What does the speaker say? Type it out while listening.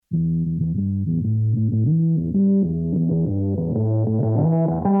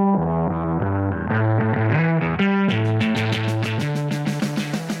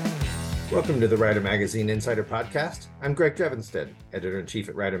to the Rider Magazine Insider Podcast. I'm Greg Trevenstead, editor-in-chief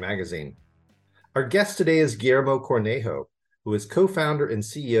at Rider Magazine. Our guest today is Guillermo Cornejo, who is co-founder and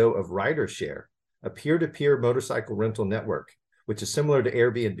CEO of RiderShare, a peer-to-peer motorcycle rental network, which is similar to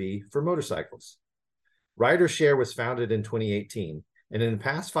Airbnb for motorcycles. RiderShare was founded in 2018, and in the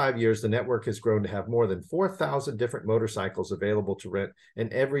past 5 years, the network has grown to have more than 4,000 different motorcycles available to rent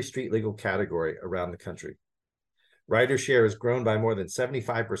in every street legal category around the country. RiderShare has grown by more than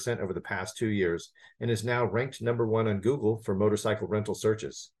 75% over the past 2 years and is now ranked number one on Google for motorcycle rental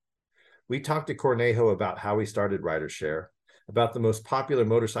searches. We talked to Cornejo about how he started RiderShare, about the most popular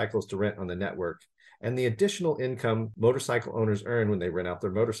motorcycles to rent on the network, and the additional income motorcycle owners earn when they rent out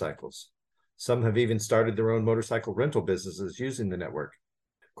their motorcycles. Some have even started their own motorcycle rental businesses using the network.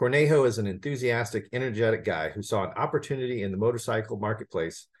 Cornejo is an enthusiastic, energetic guy who saw an opportunity in the motorcycle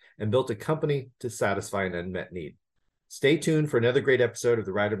marketplace and built a company to satisfy an unmet need. Stay tuned for another great episode of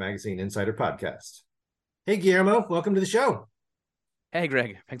the Rider Magazine Insider Podcast. Hey, Guillermo, welcome to the show. Hey,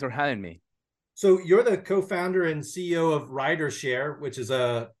 Greg, thanks for having me. So you're the co-founder and CEO of RiderShare, which is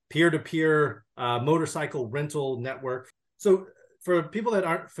a peer-to-peer motorcycle rental network. So for people that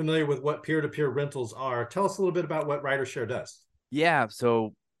aren't familiar with what peer-to-peer rentals are, tell us a little bit about what RiderShare does. Yeah,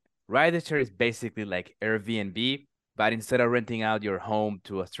 so RiderShare is basically like Airbnb, but instead of renting out your home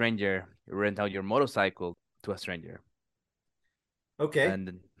to a stranger, you rent out your motorcycle to a stranger. Okay.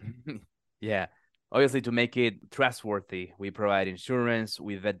 And yeah, obviously to make it trustworthy, we provide insurance,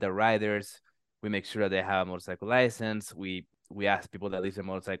 we vet the riders, we make sure that they have a motorcycle license, we ask people that lease their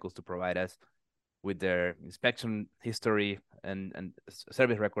motorcycles to provide us with their inspection history and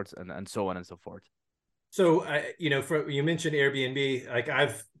service records and so on and so forth. So, you mentioned Airbnb. Like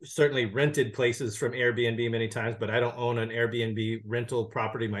I've certainly rented places from Airbnb many times, but I don't own an Airbnb rental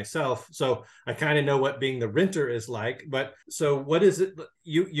property myself. So I kind of know what being the renter is like. But so what is it?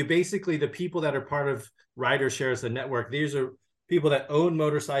 You basically, the people that are part of RiderShare as the network, these are people that own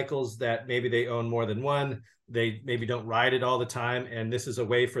motorcycles that maybe they own more than one. They maybe don't ride it all the time. And this is a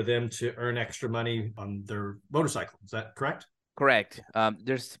way for them to earn extra money on their motorcycle. Is that correct? Correct.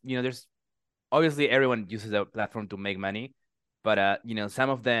 There's obviously everyone uses the platform to make money, but some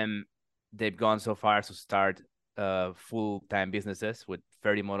of them, they've gone so far as to start full-time businesses with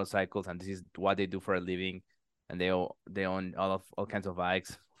 30 motorcycles, and this is what they do for a living, and they own all kinds of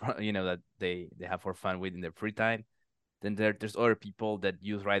bikes, that they have for fun with in their free time. Then there's other people that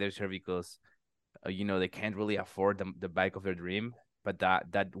use RiderShare because they can't really afford the bike of their dream, but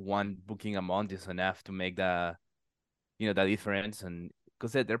that one booking a month is enough to make the difference. And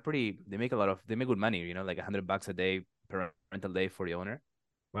because they make good money, like $100 a day per rental day for the owner.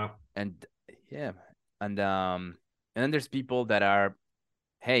 Wow. And yeah. And then there's people that are,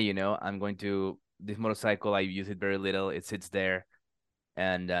 hey, I'm going to this motorcycle, I use it very little. It sits there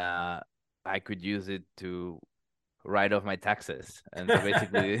and I could use it to write off my taxes. And so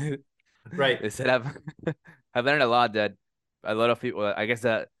basically right. They set up I've learned a lot that a lot of people, I guess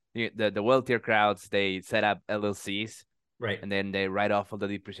the wealthier crowds, they set up LLCs. Right. And then they write off all the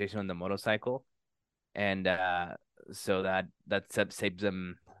depreciation on the motorcycle. And so that saves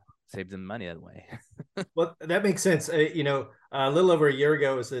them money that way. Well, that makes sense. A little over a year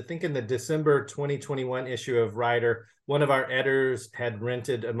ago, it was I think in the December 2021 issue of Rider, one of our editors had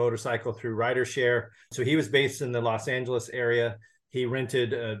rented a motorcycle through RiderShare. So he was based in the Los Angeles area. He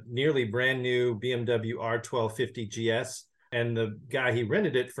rented a nearly brand new BMW R1250 GS. And the guy he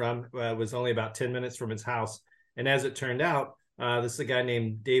rented it from was only about 10 minutes from his house. And as it turned out, this is a guy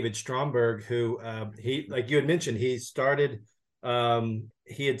named David Stromberg, who he, like you had mentioned, he started,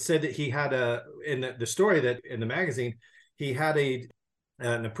 he had said that he had in the story that in the magazine, he had an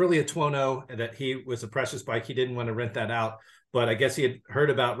Aprilia Tuono that he was a precious bike. He didn't want to rent that out, but I guess he had heard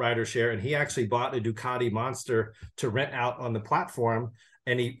about RiderShare and he actually bought a Ducati Monster to rent out on the platform.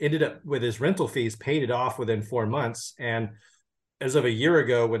 And he ended up with his rental fees, paid it off within 4 months. And as of a year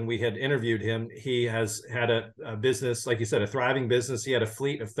ago, when we had interviewed him, he has had a business, like you said, a thriving business. He had a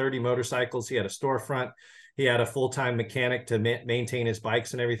fleet of 30 motorcycles. He had a storefront. He had a full-time mechanic to maintain his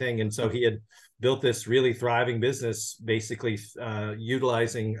bikes and everything. And so he had built this really thriving business, basically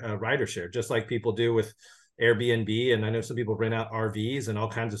utilizing RiderShare, just like people do with Airbnb. And I know some people rent out RVs and all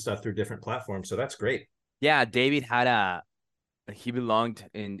kinds of stuff through different platforms. So that's great. Yeah, David he belonged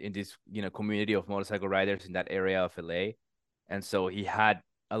in this, community of motorcycle riders in that area of LA. And so he had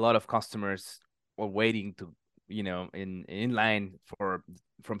a lot of customers were waiting to, in line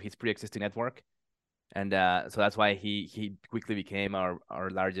from his pre-existing network. And so that's why he quickly became our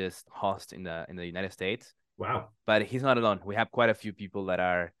largest host in the United States. Wow. But he's not alone. We have quite a few people that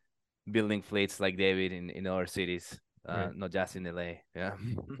are building fleets like David in other cities. Right. not just in LA. Yeah.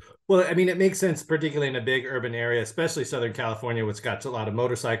 Well, I mean, it makes sense, particularly in a big urban area, especially Southern California, which got a lot of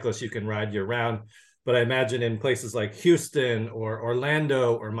motorcyclists you can ride year round. But I imagine in places like Houston or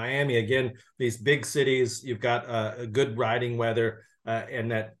Orlando or Miami, again, these big cities, you've got a good riding weather,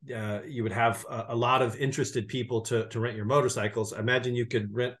 and that you would have a lot of interested people to rent your motorcycles. I imagine you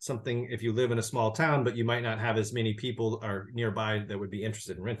could rent something if you live in a small town, but you might not have as many people are nearby that would be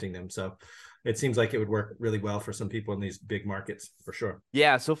interested in renting them. So it seems like it would work really well for some people in these big markets for sure.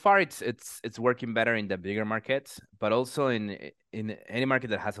 Yeah, so far it's working better in the bigger markets, but also in any market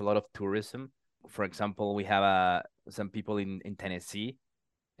that has a lot of tourism. For example, we have some people in Tennessee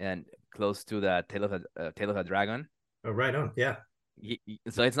and close to the Tail of a Dragon. Oh, right on. Yeah.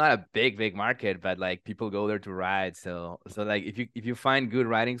 So it's not a big market, but like people go there to ride. So like if you find good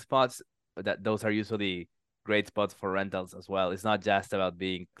riding spots, that those are usually great spots for rentals as well. It's not just about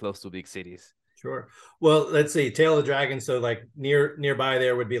being close to big cities. Sure. Well, let's see, Tail of the Dragon. So like nearby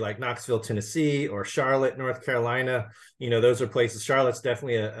there would be like Knoxville, Tennessee, or Charlotte, North Carolina. Those are places. Charlotte's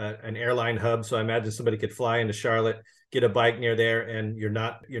definitely an airline hub. So I imagine somebody could fly into Charlotte, get a bike near there, and you're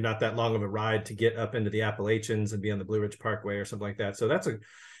not that long of a ride to get up into the Appalachians and be on the Blue Ridge Parkway or something like that. So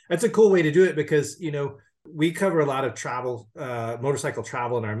that's a cool way to do it because we cover a lot of travel, motorcycle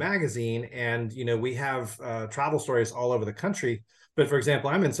travel in our magazine, and we have travel stories all over the country. But for example,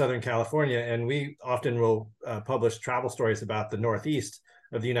 I'm in Southern California, and we often will publish travel stories about the Northeast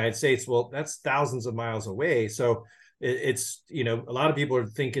of the United States. Well, that's thousands of miles away. So it's, a lot of people are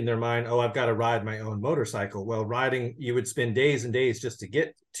thinking in their mind, oh, I've got to ride my own motorcycle. Well, riding, you would spend days and days just to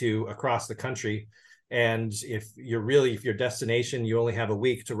get to across the country. And if your destination, you only have a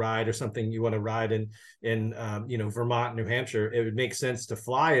week to ride or something, you want to ride in Vermont, New Hampshire, it would make sense to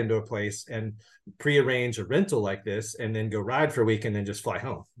fly into a place and prearrange a rental like this and then go ride for a week and then just fly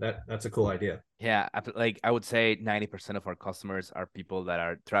home. That's a cool idea. Yeah, like I would say 90% of our customers are people that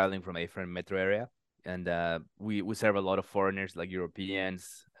are traveling from a different metro area. And we serve a lot of foreigners like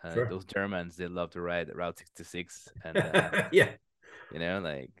Europeans, Sure. those Germans, they love to ride Route 66 and Yeah.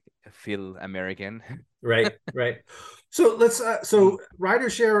 like feel American. Right. So so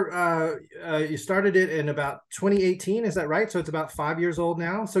RiderShare, you started it in about 2018, is that right? So it's about 5 years old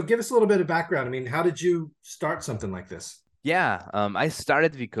now. So give us a little bit of background. I mean, how did you start something like this? Yeah, I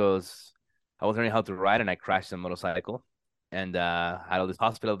started because I was learning how to ride and I crashed a motorcycle and had all these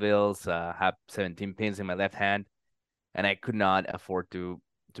hospital bills, had 17 pins in my left hand, and I could not afford to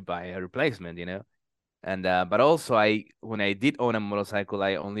buy a replacement, And but also when I did own a motorcycle,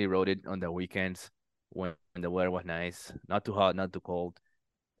 I only rode it on the weekends when the weather was nice, not too hot, not too cold,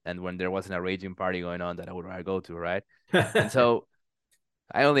 and when there wasn't a raging party going on that I would rather go to, right? And so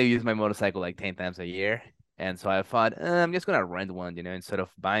I only use my motorcycle like 10 times a year. And so I thought, I'm just gonna rent one, instead of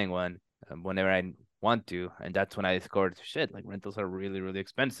buying one whenever I want to. And that's when I discovered, shit, like rentals are really, really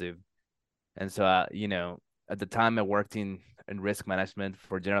expensive. And so, at the time I worked in risk management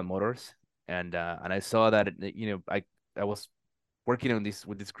for General Motors, and I saw that I was working on this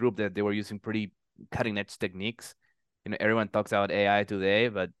with this group that they were using pretty cutting edge techniques. Everyone talks about AI today,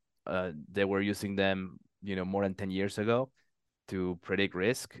 but they were using them, more than 10 years ago to predict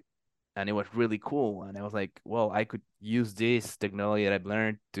risk, and it was really cool. And I was like, well, I could use this technology that I've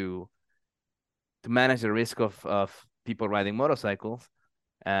learned to manage the risk of people riding motorcycles,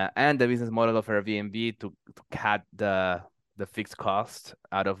 and the business model of Airbnb to cut the fixed cost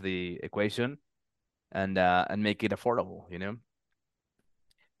out of the equation and make it affordable.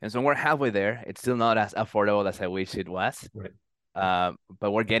 And so we're halfway there. It's still not as affordable as I wish it was, Right.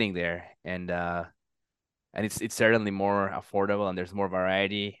 but we're getting there, and it's certainly more affordable, and there's more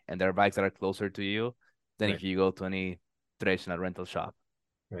variety, and there are bikes that are closer to you than Right. if you go to any traditional rental shop.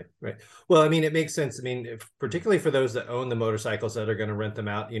 Right. Well, I mean, it makes sense. I mean, particularly for those that own the motorcycles that are going to rent them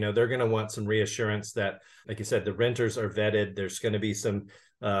out, they're going to want some reassurance that, like you said, the renters are vetted. There's going to be some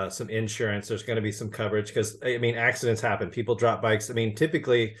insurance. There's going to be some coverage because, I mean, accidents happen. People drop bikes. I mean,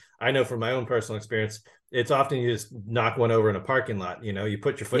 typically, I know from my own personal experience, it's often you just knock one over in a parking lot. You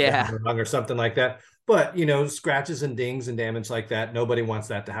put your foot down Yeah. wrong or something like that. But, scratches and dings and damage like that, nobody wants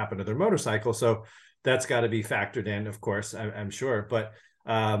that to happen to their motorcycle. So that's got to be factored in, of course, I'm sure. But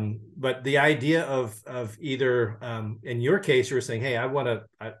the idea of either in your case you were saying, hey, I'm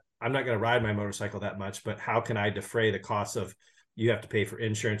not going to ride my motorcycle that much, but how can I defray the costs of you have to pay for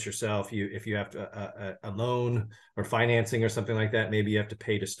insurance yourself, if you have a loan or financing or something like that, maybe you have to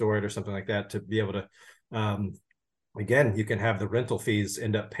pay to store it or something like that to be able to again, you can have the rental fees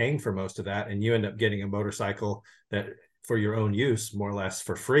end up paying for most of that, and you end up getting a motorcycle that for your own use, more or less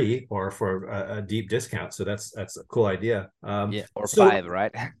for free or for a deep discount. So that's a cool idea. Yeah, or So five,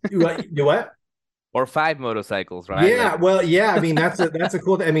 right? you what? or 5 motorcycles, right? Yeah, Like, well, yeah. I mean, that's a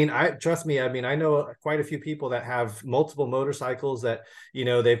cool thing. I mean, I trust me. I mean, I know quite a few people that have multiple motorcycles that,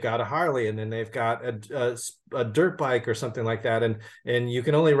 they've got a Harley and then they've got a dirt bike or something like that, and you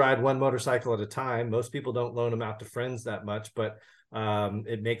can only ride one motorcycle at a time. Most people don't loan them out to friends that much, but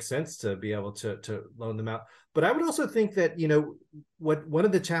it makes sense to be able to loan them out. But I would also think that what one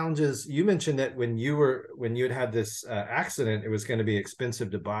of the challenges you mentioned, that when you had this accident, it was going to be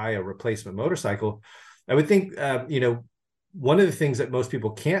expensive to buy a replacement motorcycle. I would think, one of the things that most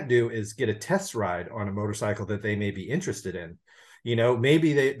people can't do is get a test ride on a motorcycle that they may be interested in.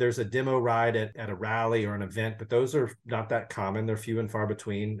 Maybe there's a demo ride at a rally or an event, but those are not that common. They're few and far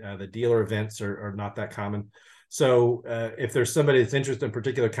between. The dealer events are not that common. So if there's somebody that's interested in a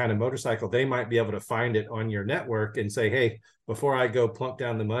particular kind of motorcycle, they might be able to find it on your network and say, hey, before I go plunk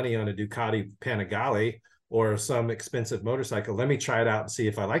down the money on a Ducati Panigale or some expensive motorcycle, let me try it out and see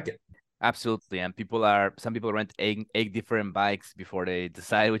if I like it. absolutely. And some people rent eight different bikes before they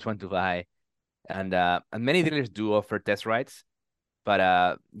decide which one to buy. And many dealers do offer test rides,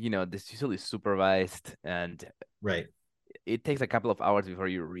 but this usually supervised, and Right. it takes a couple of hours before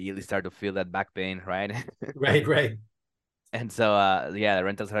you really start to feel that back pain, right? Right. Right. And so, yeah, the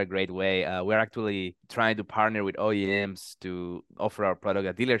rentals are a great way. We're actually trying to partner with OEMs to offer our product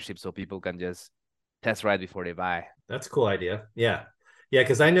at dealerships so people can just test ride before they buy. That's a cool idea. Yeah. Yeah,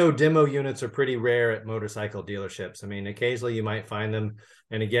 because I know demo units are pretty rare at motorcycle dealerships. I mean, occasionally you might find them.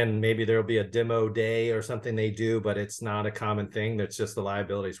 And again, maybe there'll be a demo day or something they do, but it's not a common thing. That's just the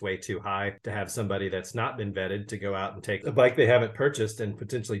liability is way too high to have somebody that's not been vetted to go out and take a bike they haven't purchased and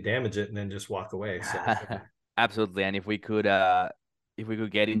potentially damage it and then just walk away. So Absolutely. And if we could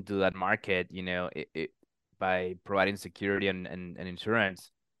get into that market, by providing security and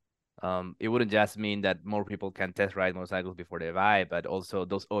insurance, it wouldn't just mean that more people can test ride motorcycles before they buy, but also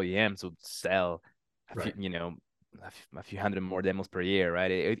those OEMs would sell right. a few hundred more demos per year, right?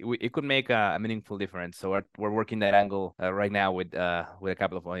 It could make a meaningful difference. So we're working that angle right now with a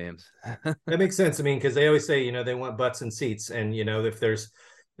couple of OEMs. That makes sense. I mean, because they always say, they want butts and seats. And, if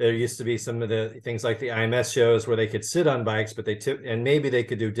there used to be some of the things like the IMS shows where they could sit on bikes, but and maybe they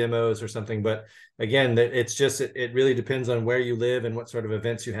could do demos or something. But again, it's just, it really depends on where you live and what sort of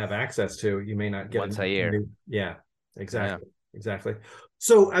events you have access to. You may not get Once a year. Yeah, exactly. Yeah. Exactly.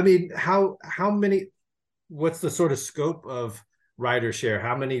 So, I mean, what's the sort of scope of rider share?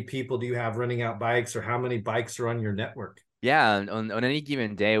 How many people do you have renting out bikes, or how many bikes are on your network? Yeah, on any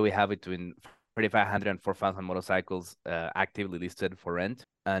given day, we have between 3,500 and 4,000 motorcycles actively listed for rent.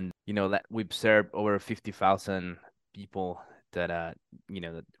 And, that we've served over 50,000 people that, that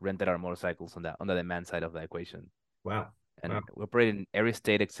rented our motorcycles on the demand side of the equation. Wow. And Wow. we operate in every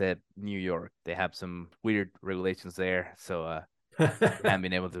state except New York. They have some weird regulations there. So we haven't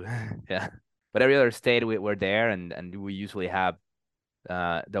been able to, yeah. But every other state we're there, and we usually have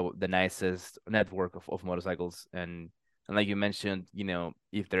the nicest network of motorcycles. And like you mentioned,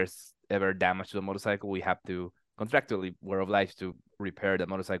 if there's ever damage to the motorcycle, we have to contractually, we're obliged to repair the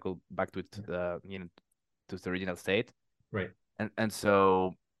motorcycle back to its to its original state. Right. And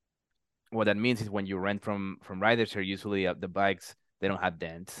so what that means is when you rent from rideshare, usually the bikes, they don't have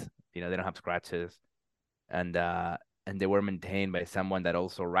dents, they don't have scratches, and they were maintained by someone that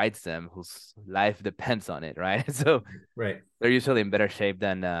also rides them, whose life depends on it, right? So Right. they're usually in better shape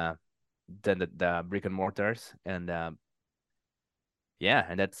than the brick and mortars. And yeah,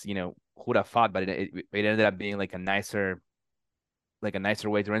 and that's, who'd have thought, but it ended up being like a nicer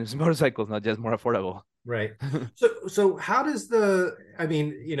way to rent motorcycles, not just more affordable. Right. So how does I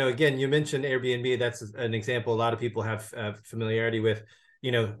mean, again, you mentioned Airbnb. That's an example a lot of people have familiarity with.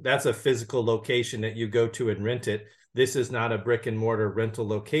 That's a physical location that you go to and rent it. This is not a brick and mortar rental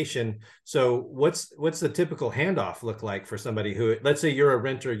location. So what's the typical handoff look like for somebody who, let's say you're a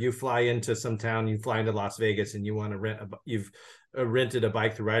renter, you fly into some town, you fly into Las Vegas and you want to you've rented a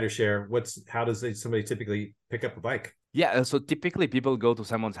bike through rideshare. How does somebody typically pick up a bike? Yeah, so typically people go to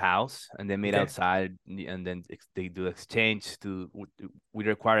someone's house and they meet Okay. outside, and then they do exchange. We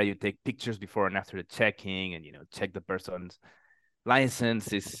require you take pictures before and after the checking, and check the person's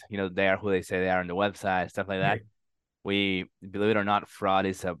license is they are who they say they are on the website, stuff like that. Right. We, believe it or not, fraud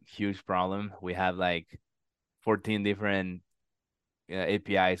is a huge problem. We have like 14 different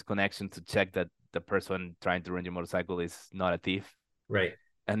APIs connections to check that the person trying to rent your motorcycle is not a thief. Right.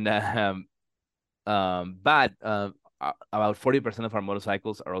 And but about 40% of our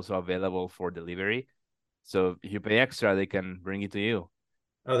motorcycles are also available for delivery. So if you pay extra, they can bring it to you.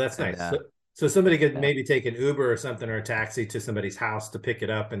 Oh, that's And nice. So somebody could yeah, maybe take an Uber or something, or a taxi to somebody's house to pick it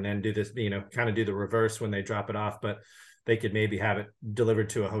up and then do this, kind of do the reverse when they drop it off. But they could maybe have it delivered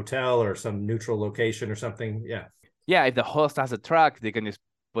to a hotel or some neutral location or something. Yeah. Yeah, if the host has a truck, they can just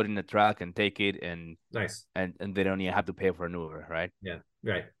put in the truck and take it, and Nice. and they don't even have to pay for an Uber, right? Yeah.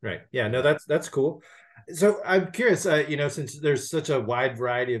 Right. Right. Yeah. No, Yeah. that's cool. So I'm curious, since there's such a wide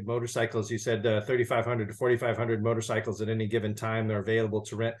variety of motorcycles, you said 3,500 to 4,500 motorcycles at any given time they're available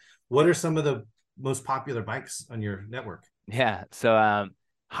to rent. What are some of the most popular bikes on your network? Yeah. So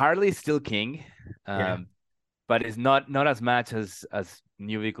Harley's still king. Yeah. But it's not as much as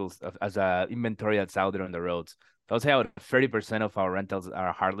new vehicles as inventory that's out there on the roads. So I'll say about 30% of our rentals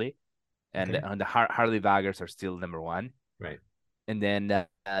are Harley, and Okay. the Harley baggers are still number one. Right. And then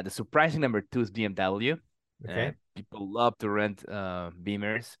the surprising number two is BMW. Okay. People love to rent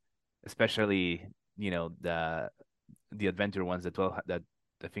Beamers, especially the adventure ones, the 12 that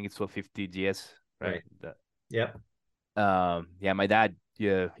I think it's 1250 GS, right? Right. Yep. Yeah, my dad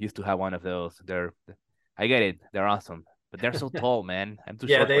used to have one of those. I get it, they're awesome, but they're so tall, man. I'm too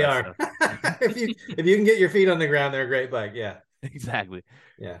Yeah, short for they that are. stuff. If you can get your feet on the ground, they're a great bike. Yeah. Exactly.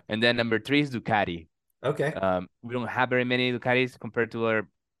 Yeah. And then number three is Ducati. Okay. We don't have very many Ducatis compared to other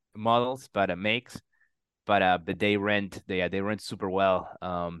models, but makes. But they rent super well.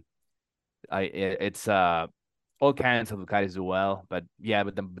 It's all kinds of Ducatis do well, but yeah,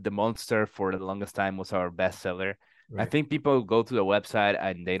 but the Monster for the longest time was our best seller. I Right. think people go to the website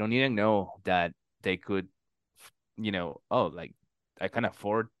and they don't even know that they could, oh, like I can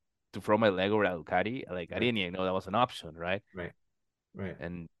afford to throw my leg over a Ducati. Like I Right. didn't even know that was an option, right? Right. Right.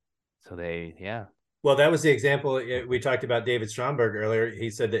 And so yeah. Well, that was the example we talked about David Stromberg earlier. He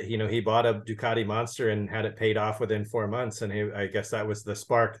said that he bought a Ducati Monster and had it paid off within 4 months, and I guess that was the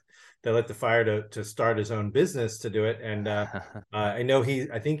spark that lit the fire to start his own business to do it. And I know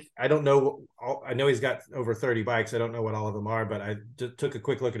I don't know. I know he's got over 30 bikes. I don't know what all of them are, but I took a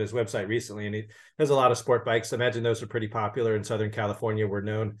quick look at his website recently, and he has a lot of sport bikes. I imagine those are pretty popular in Southern California. We're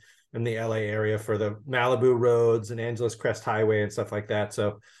known in the LA area for the Malibu roads and Angeles Crest Highway and stuff like that.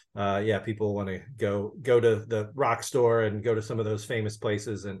 So yeah, people want to go to the rock store and go to some of those famous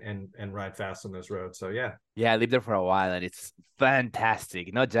places and ride fast on those roads. So yeah. Yeah, I lived there for a while and it's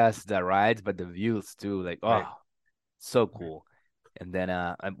fantastic. Not just the rides, but the views too. Like, Right. oh, so cool. And then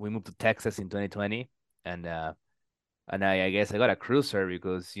we moved to Texas in 2020, and I guess I got a cruiser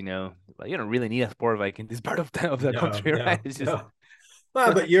because you don't really need a sport bike in this part of the No, country, right? no, It's just no.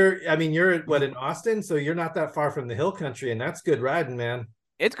 Well, but you're what, in Austin, so you're not that far from the hill country, and that's good riding, man.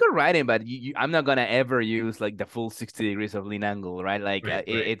 it's good riding, but I'm not gonna ever use like the full 60 degrees of lean angle, right? Like Right,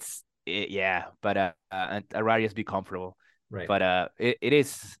 right, yeah, but I'd rather just be comfortable. right, But it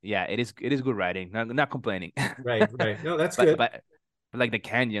is, yeah, it is good riding. Not complaining. right, right. No, that's but good. but but like the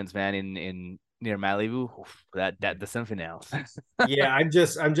canyons, man, in near Malibu, oof, Right. that's something else. Yeah, I'm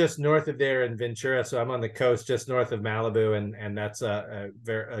just north of there in Ventura, so I'm on the coast, just north of Malibu, and that's a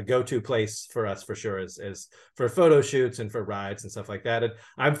go-to place for us for sure, is for photo shoots and for rides and stuff like that. And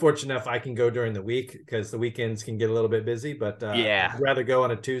I'm fortunate enough I can go during the week because the weekends can get a little bit busy, but Yeah, I'd rather go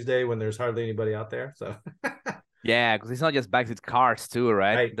on a Tuesday when there's hardly anybody out there. So yeah, because it's not just bikes, it's cars too,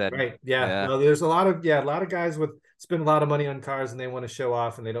 right? right, That right, yeah. yeah. No, there's a lot of guys with spend a lot of money on cars and they want to show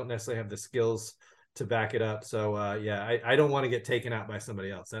off and they don't necessarily have the skills to back it up. So yeah, I don't want to get taken out by somebody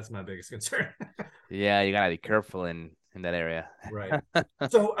else. That's my biggest concern. Yeah, you gotta be careful in that area. Right.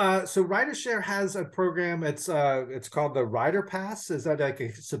 So RiderShare has a program. It's called the Rider Pass. Is that like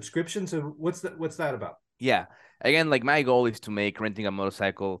a subscription? So what's that about? Yeah. Again, like my goal is to make renting a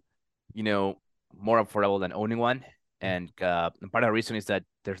motorcycle, more affordable than owning one. And part of the reason is that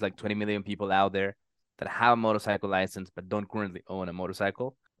there's like 20 million people out there that have a motorcycle license but don't currently own a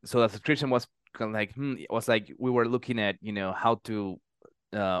motorcycle. So the subscription was kind of like, it was like we were looking at, how to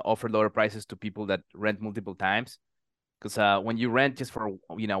offer lower prices to people that rent multiple times. Because when you rent just for,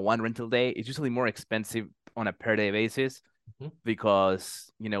 one rental day, it's usually more expensive on a per day basis Mhm.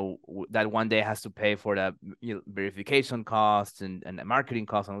 because that one day has to pay for the verification costs and the marketing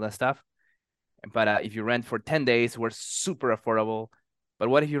costs and all that stuff. But if you rent for 10 days, we're super affordable. But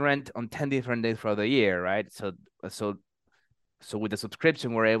what if you rent on 10 different days for the year, right? So with the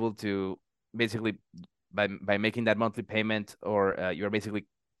subscription, we're able to basically by making that monthly payment, or you're basically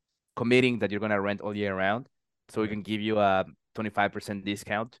committing that you're gonna rent all year round. So we Right. can give you a 25%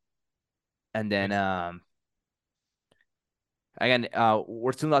 discount, and then Nice. again,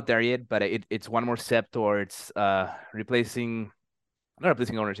 we're still not there yet, but it's one more step towards replacing, not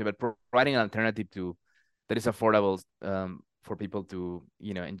replacing ownership, but providing an alternative to that is affordable for people to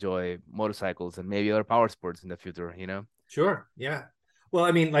enjoy motorcycles and maybe other power sports in the future. Sure. Yeah. Well,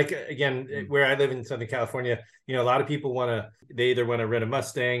 I mean, like again, Mm. where I live in Southern California, a lot of people they either want to rent a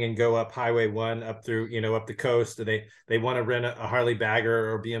Mustang and go up Highway 1 up through, up the coast, or they want to rent a Harley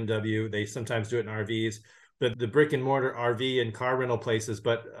Bagger or BMW. They sometimes do it in RVs. The brick and mortar RV and car rental places,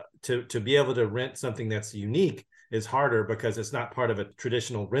 but to be able to rent something that's unique is harder because it's not part of a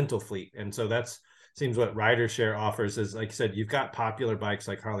traditional rental fleet. And so that's seems what RiderShare offers is, like you said, you've got popular bikes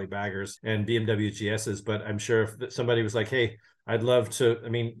like Harley Baggers and BMW GSs, but I'm sure if somebody was like, hey, I'd love to, I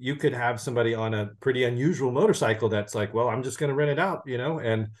mean, you could have somebody on a pretty unusual motorcycle that's like, well, I'm just going to rent it out,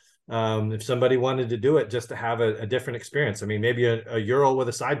 and if somebody wanted to do it just to have a different experience, I mean, maybe a Ural with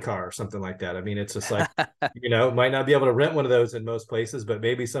a sidecar or something like that. I mean, it's just like, might not be able to rent one of those in most places, but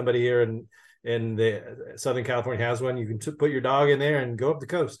maybe somebody here in the Southern California has one. You can put your dog in there and go up the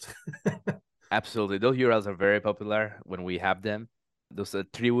coast. Absolutely. Those Urals are very popular when we have them. Those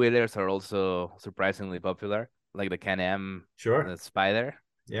three-wheelers are also surprisingly popular, like the Can-Am, Sure. the Spider.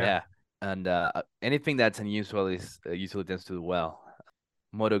 Yeah. Yeah. And anything that's unusual is usually tends to do well.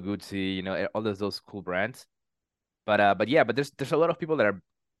 Moto Guzzi, all those cool brands. But yeah, but there's a lot of people that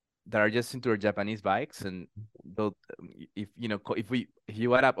are just into Japanese bikes, and they'll, if if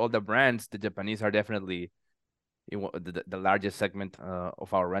you add up all the brands, the Japanese are definitely the largest segment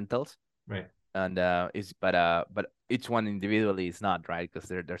of our rentals. Right. And but each one individually is not, right, because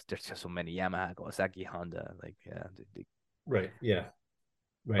there's just so many: Yamaha, Kawasaki, Honda, like yeah, Right. Yeah.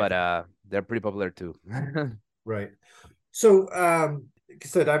 Right. but they're pretty popular too. Right. So, like I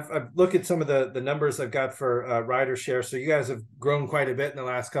said, I've looked at some of the numbers I've got for RiderShare. So you guys have grown quite a bit in the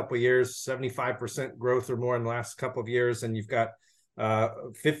last couple of years, 75% growth or more in the last couple of years, and you've got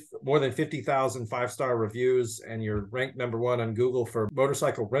more than 50,000 five-star reviews, and you're ranked #1 on Google for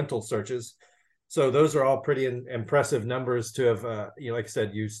motorcycle rental searches. So those are all pretty impressive numbers to have. Like I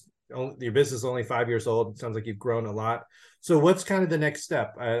said, your business is only 5 years old. It sounds like you've grown a lot. So what's kind of the next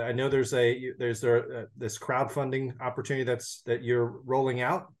step? I know there's this crowdfunding opportunity that you're rolling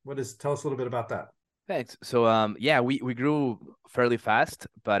out. Tell us a little bit about that. Thanks. So yeah, we grew fairly fast,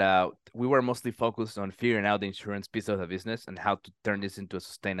 but we were mostly focused on figuring out the insurance piece of the business and how to turn this into a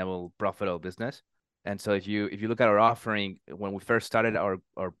sustainable, profitable business. And so if you look at our offering, when we first started,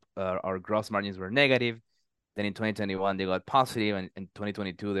 our gross margins were negative. Then in 2021 they got positive, and in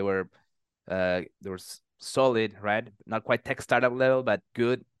 2022 they were solid, right? Not quite tech startup level, but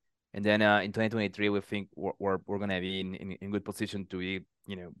good. And then in 2023 we think we're gonna be in good position to be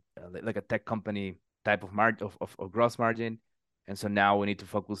like a tech company type of margin of gross margin. And so now we need to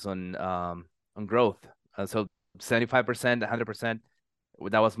focus on growth. So 75%, 100%.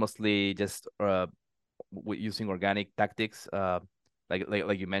 That was mostly just using organic tactics,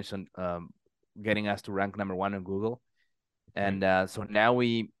 like you mentioned, getting us to rank #1 on Google. And so now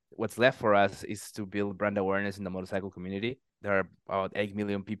what's left for us is to build brand awareness in the motorcycle community. There are about 8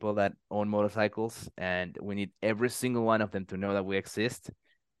 million people that own motorcycles, and we need every single one of them to know that we exist.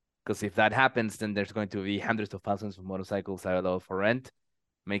 Because if that happens, then there's going to be hundreds of thousands of motorcycles available for rent,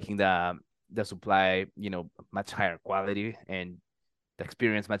 making the supply, much higher quality and the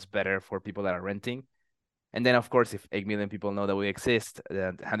experience much better for people that are renting. And then, of course, if 8 million people know that we exist,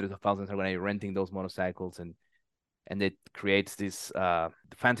 then hundreds of thousands are going to be renting those motorcycles, and it creates this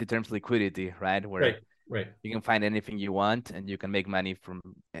fancy terms liquidity, right? Where Right. you can find anything you want and you can make money from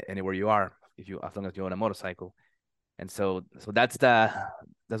anywhere you are as long as you own a motorcycle. And so that's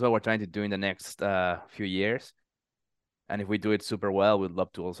what we're trying to do in the next few years. And if we do it super well, we'd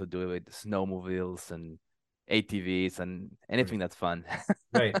love to also do it with snowmobiles and ATVs and anything that's fun.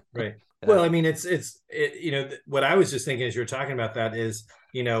 Right. Well, I mean, what I was just thinking as you were talking about that is,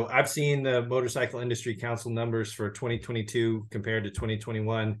 I've seen the Motorcycle Industry Council numbers for 2022 compared to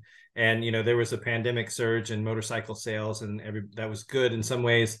 2021. And, there was a pandemic surge in motorcycle sales, and that was good in some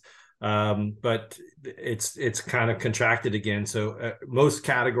ways. But it's kind of contracted again. So most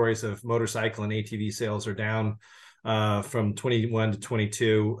categories of motorcycle and ATV sales are down from 21 to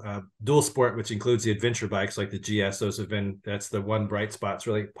 22. Dual sport, which includes the adventure bikes like the GS, that's the one bright spot. It's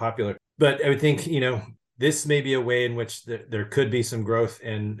really popular. But I would think, this may be a way in which there could be some growth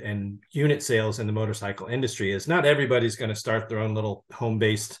in unit sales in the motorcycle industry. Is not everybody's going to start their own little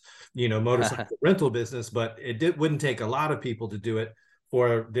home-based, motorcycle rental business, but wouldn't take a lot of people to do it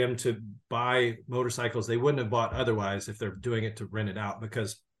for them to buy motorcycles they wouldn't have bought otherwise if they're doing it to rent it out.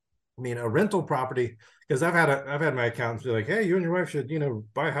 Because I mean, a rental property, because I've had my accountants be like, hey, you and your wife should,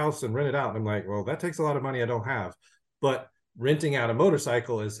 buy a house and rent it out. And I'm like, well, that takes a lot of money I don't have. But renting out a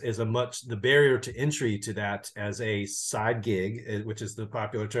motorcycle is the barrier to entry to that as a side gig, which is the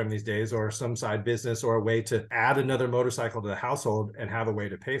popular term these days, or some side business, or a way to add another motorcycle to the household and have a way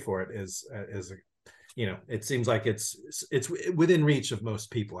to pay for it is it seems like it's within reach of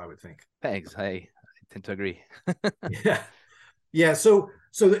most people, I would think. Thanks. I tend to agree. Yeah. Yeah, so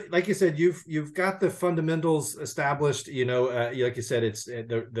like you said, you've got the fundamentals established. Like you said, it's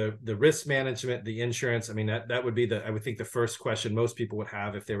the risk management, the insurance. I mean, that would be I would think the first question most people would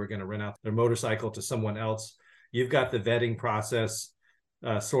have if they were going to rent out their motorcycle to someone else. You've got the vetting process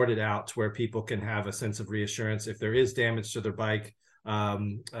sorted out to where people can have a sense of reassurance if there is damage to their bike.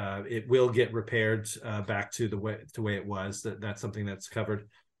 It will get repaired back to the way it was. That's something that's covered.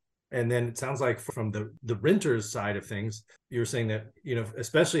 And then it sounds like from the renters side of things, you're saying that,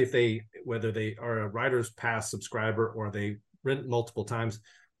 especially if whether they are a Riders Pass subscriber or they rent multiple times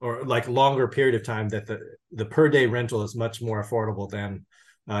or like longer period of time, that the per day rental is much more affordable than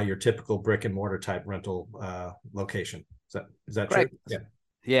your typical brick and mortar type rental location. Is that true? Correct.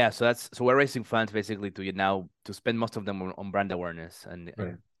 Yeah. So we're raising funds basically to spend most of them on brand awareness and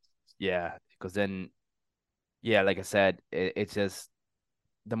yeah, because then, yeah, like I said, it's just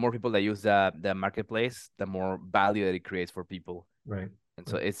the more people that use the marketplace, the more value that it creates for people. Right. And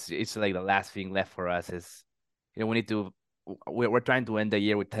so it's like the last thing left for us is, we're trying to end the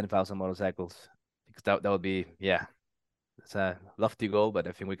year with 10,000 motorcycles, because that would be, yeah, it's a lofty goal, but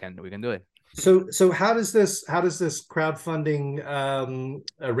I think we can do it. So how does this crowdfunding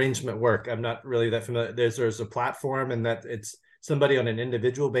arrangement work? I'm not really that familiar. There's a platform, and that it's somebody on an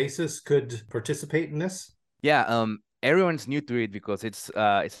individual basis could participate in this. Yeah, everyone's new to it because it's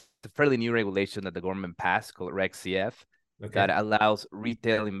a fairly new regulation that the government passed called Reg CF that allows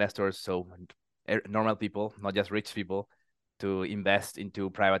retail investors, so normal people, not just rich people, to invest into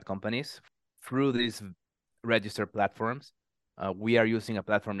private companies through these registered platforms. We are using a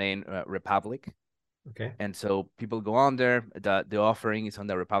platform named Republic. Okay. And so people go on there. The offering is on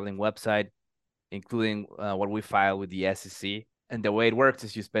the Republic website, including what we file with the SEC. And the way it works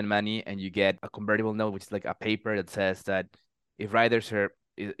is you spend money and you get a convertible note, which is like a paper that says that if Riders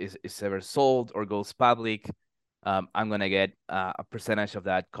is ever sold or goes public, I'm gonna get a percentage of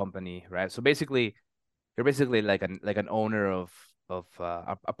that company, right? So basically, you're basically like an owner of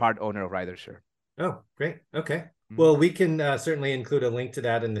a part owner of RiderShare. Oh, great. Okay. Well, we can certainly include a link to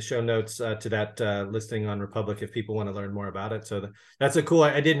that in the show notes to that listing on Republic if people want to learn more about it. So that's a cool.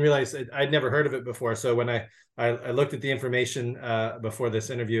 I didn't realize I'd never heard of it before. So when I looked at the information before this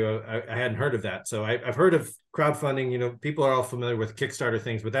interview, I hadn't heard of that. So I've heard of crowdfunding. People are all familiar with Kickstarter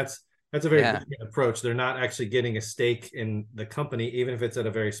things, but that's a very different approach. They're not actually getting a stake in the company, even if it's at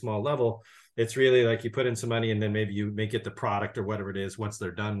a very small level. It's really like you put in some money and then maybe you may get the product or whatever it is once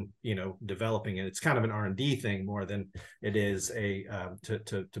they're done, developing it. It's kind of an R&D thing more than it is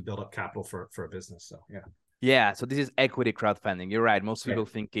to build up capital for a business. So yeah. Yeah. So this is equity crowdfunding. You're right. Most people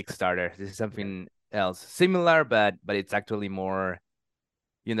think Kickstarter. This is something else similar, but it's actually more,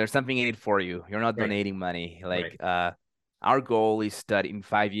 there's something in it for you. You're not donating money. Like our goal is that in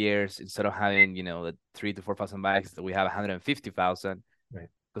 5 years, instead of having, the 3,000 to 4,000 bikes, that we have 150,000. Right.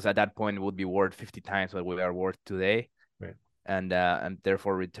 Because at that point it would be worth 50 times what we are worth today, right? And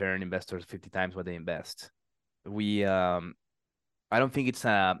therefore return investors 50 times what they invest. I don't think it's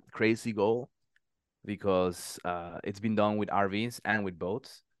a crazy goal because it's been done with RVs and with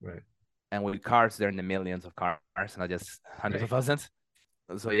boats, right? And with cars, they're in the millions of cars, not just hundreds of thousands.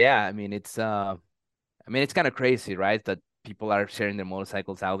 So yeah, I mean it's kind of crazy, right? That people are sharing their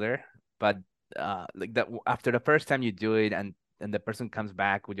motorcycles out there, but like that after the first time you do it and the person comes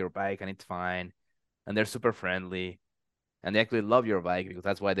back with your bike and it's fine and they're super friendly and they actually love your bike because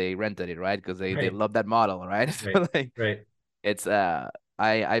that's why they rented it, right? Because they love that model, right? So it's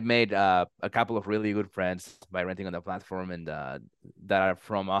I made a couple of really good friends by renting on the platform and that are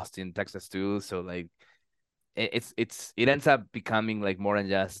from Austin, Texas too. So like it ends up becoming like more than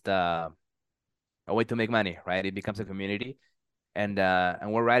just a way to make money, right? It becomes a community and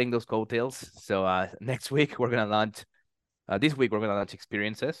we're riding those coattails. So next week we're gonna launch. This week, we're going to launch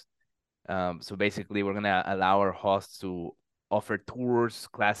experiences. So basically, we're going to allow our hosts to offer tours,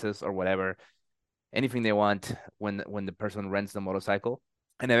 classes, or whatever, anything they want when the person rents the motorcycle.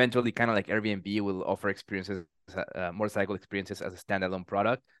 And eventually, kind of like Airbnb will offer experiences, motorcycle experiences as a standalone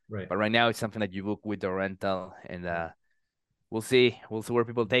product. Right. But right now, it's something that you book with the rental, and we'll see where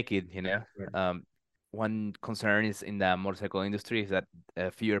people take it. Right. One concern is in the motorcycle industry is that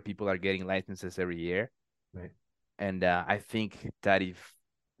fewer people are getting licenses every year. Right. And I think that if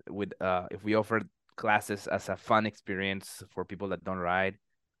we offer classes as a fun experience for people that don't ride,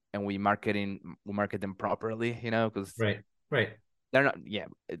 and we market them properly, because right, they're not the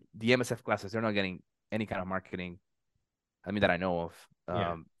MSF classes, they're not getting any kind of marketing. I mean that I know of.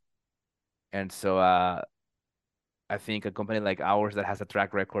 And so I think a company like ours that has a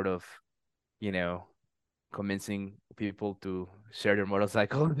track record of, convincing people to share their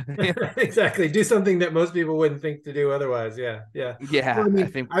motorcycle. Exactly. Do something that most people wouldn't think to do otherwise. Yeah. Yeah. Well, Yeah, I I mean,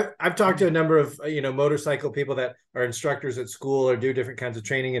 think. I've talked to a number of, motorcycle people that are instructors at school or do different kinds of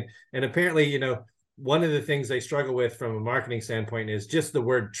training. And apparently, one of the things they struggle with from a marketing standpoint is just the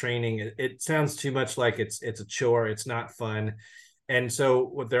word training. It sounds too much like it's a chore. It's not fun. And so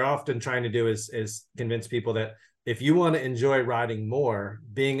what they're often trying to do is convince people that if you want to enjoy riding more,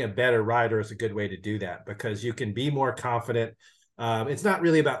 being a better rider is a good way to do that, because you can be more confident. It's not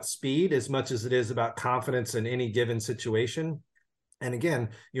really about speed as much as it is about confidence in any given situation. And again,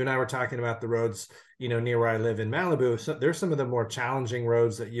 you and I were talking about the roads, near where I live in Malibu. So there's some of the more challenging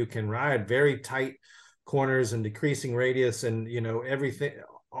roads that you can ride, very tight corners and decreasing radius, and everything.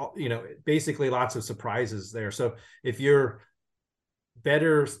 Basically lots of surprises there. So if you're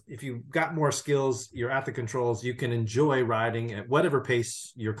better, if you've got more skills, you're at the controls, you can enjoy riding at whatever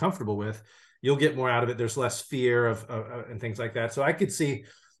pace you're comfortable with. You'll get more out of it. There's less fear of and things like that. So I could see,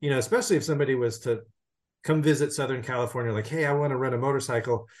 especially if somebody was to come visit Southern California, like, hey, I want to rent a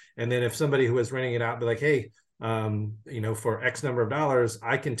motorcycle. And then if somebody who was renting it out be like, hey, for X number of dollars,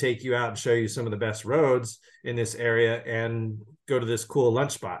 I can take you out and show you some of the best roads in this area and go to this cool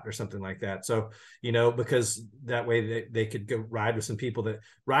lunch spot or something like that. So, because that way they could go ride with some people. That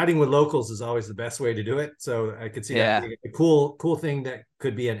riding with locals is always the best way to do it. So I could see that being a cool thing that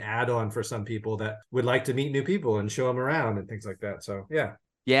could be an add-on for some people that would like to meet new people and show them around and things like that. So, yeah.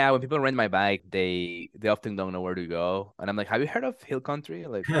 Yeah, when people rent my bike, they often don't know where to go, and I'm like, "Have you heard of Hill Country?"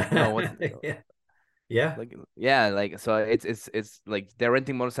 Like, no, what's Yeah. Yeah. like, yeah, like, so it's like they're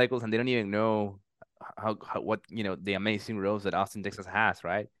renting motorcycles and they don't even know how what the amazing roads that Austin, Texas has,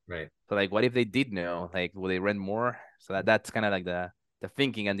 right? Right. So like, what if they did know? Like, will they rent more? So that's kind of like the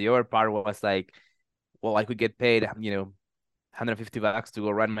thinking, and the other part was like, well, I could get paid, $150 to go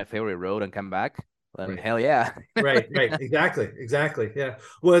ride my favorite road and come back. Then Right. hell yeah. Right. Exactly. Yeah.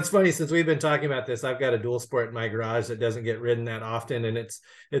 Well, it's funny, since we've been talking about this, I've got a dual sport in my garage that doesn't get ridden that often, and it's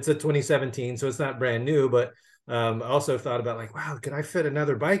a 2017, so it's not brand new. But I also thought about, like, wow, could I fit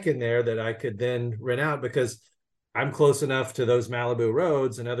another bike in there that I could then rent out, because I'm close enough to those Malibu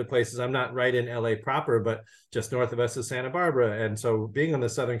roads and other places. I'm not right in LA proper, but just north of us is Santa Barbara. And so being on the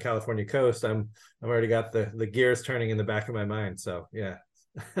Southern California coast, I've already got the gears turning in the back of my mind. So yeah.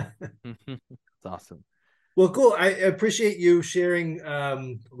 It's awesome. Well, cool. I appreciate you sharing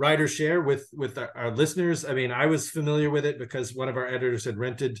Rider Share with our listeners. I mean, I was familiar with it because one of our editors had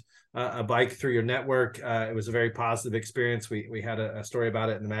rented a bike through your network. It was a very positive experience. We had a story about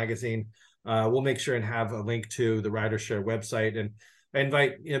it in the magazine. We'll make sure and have a link to the Rider Share website, and I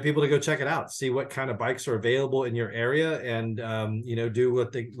invite people to go check it out, see what kind of bikes are available in your area, and do a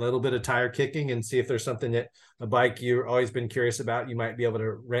little bit of tire kicking and see if there's something that a bike you've always been curious about you might be able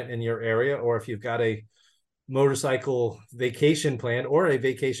to rent in your area, or if you've got a motorcycle vacation plan or a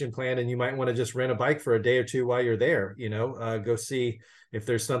vacation plan and you might want to just rent a bike for a day or two while you're there, go see if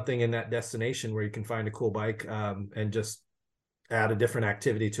there's something in that destination where you can find a cool bike, and just add a different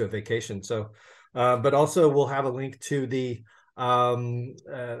activity to a vacation. So but also we'll have a link to the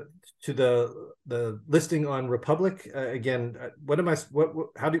listing on Republic. Again, what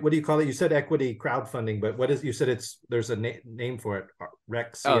do you call it? You said equity crowdfunding, but you said there's a name for it,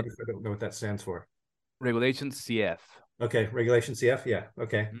 REX. I don't know what that stands for. Regulation CF. Okay, Regulation CF. Yeah.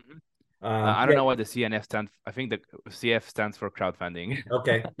 Okay. Mm-hmm. I don't know what the CNF stands. I think the CF stands for crowdfunding.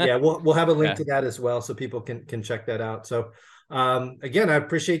 Okay. Yeah, we'll have a link to that as well, so people can check that out. So again, I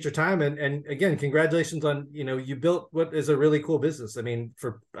appreciate your time, and again, congratulations on you built what is a really cool business. I mean,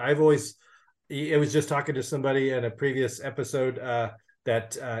 I was just talking to somebody in a previous episode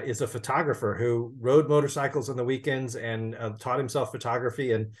that is a photographer who rode motorcycles on the weekends and taught himself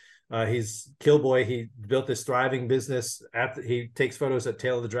photography, and he's Killboy. He built this thriving business. He takes photos at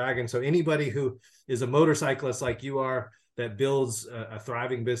Tail of the Dragon. So anybody who is a motorcyclist like you are that builds a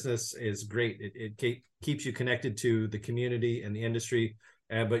thriving business is great. It keeps you connected to the community and the industry,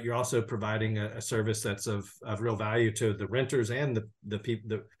 but you're also providing a service that's of real value to the renters and the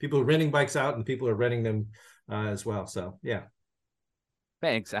people who are renting bikes out and the people who are renting them as well. So yeah.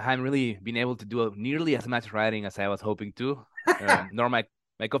 Thanks. I haven't really been able to do nearly as much riding as I was hoping to. Nor my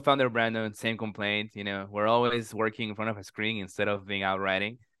co-founder Brandon, same complaint. We're always working in front of a screen instead of being out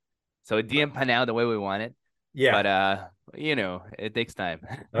riding. So it didn't pan out the way we wanted. Yeah. But it takes time.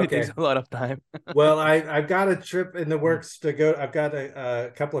 Okay. It takes a lot of time. Well, I've got a trip in the works to go. I've got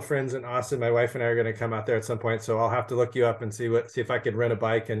a couple of friends in Austin. My wife and I are going to come out there at some point, so I'll have to look you up and see if I could rent a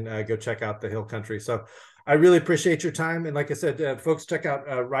bike and go check out the Hill Country. So I really appreciate your time. And like I said, folks, check out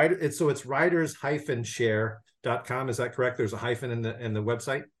Rider. It's riders-share.com. Is that correct? There's a hyphen in the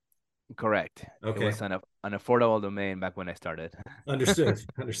website. Correct. Okay. It was an affordable domain back when I started. Understood.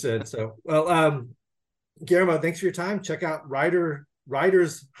 So, well, Guillermo, thanks for your time. Check out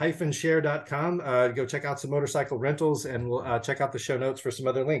riders-share.com. Go check out some motorcycle rentals, and we'll check out the show notes for some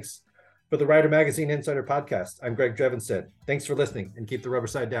other links. For the Rider Magazine Insider Podcast, I'm Greg Drevenstedt. Thanks for listening, and keep the rubber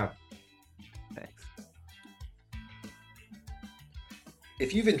side down. Thanks.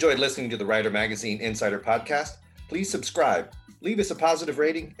 If you've enjoyed listening to the Rider Magazine Insider Podcast, please subscribe, leave us a positive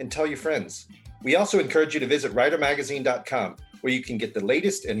rating, and tell your friends. We also encourage you to visit ridermagazine.com, where you can get the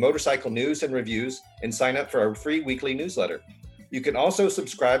latest in motorcycle news and reviews and sign up for our free weekly newsletter. You can also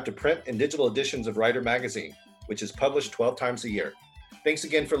subscribe to print and digital editions of Rider Magazine, which is published 12 times a year. Thanks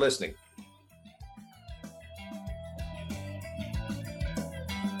again for listening.